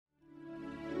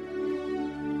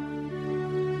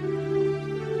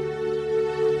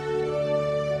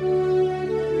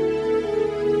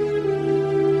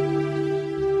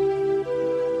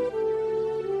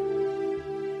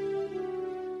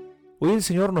el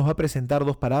Señor nos va a presentar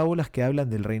dos parábolas que hablan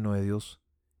del reino de Dios.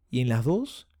 Y en las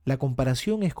dos, la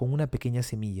comparación es con una pequeña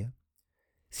semilla.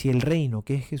 Si el reino,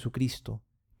 que es Jesucristo,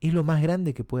 es lo más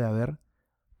grande que puede haber,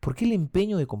 ¿por qué el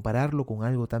empeño de compararlo con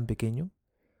algo tan pequeño?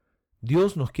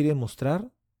 Dios nos quiere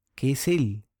mostrar que es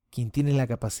Él quien tiene la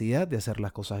capacidad de hacer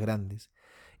las cosas grandes.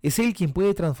 Es Él quien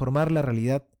puede transformar la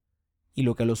realidad, y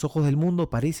lo que a los ojos del mundo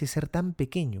parece ser tan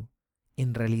pequeño,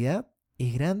 en realidad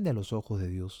es grande a los ojos de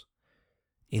Dios.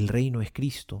 El reino es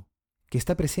Cristo, que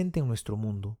está presente en nuestro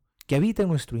mundo, que habita en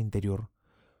nuestro interior.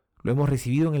 Lo hemos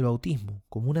recibido en el bautismo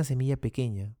como una semilla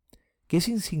pequeña, que es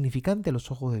insignificante a los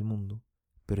ojos del mundo,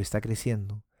 pero está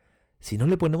creciendo. Si no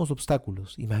le ponemos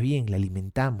obstáculos y más bien la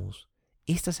alimentamos,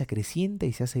 ésta se acrecienta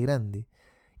y se hace grande,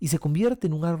 y se convierte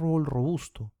en un árbol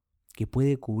robusto que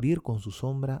puede cubrir con su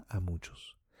sombra a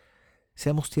muchos.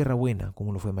 Seamos tierra buena,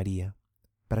 como lo fue María,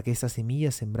 para que esta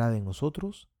semilla sembrada en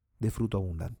nosotros dé fruto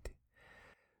abundante.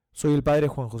 Soy el Padre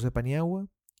Juan José Paniagua,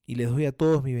 y les doy a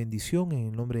todos mi bendición en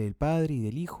el nombre del Padre, y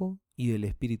del Hijo, y del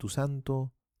Espíritu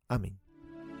Santo. Amén.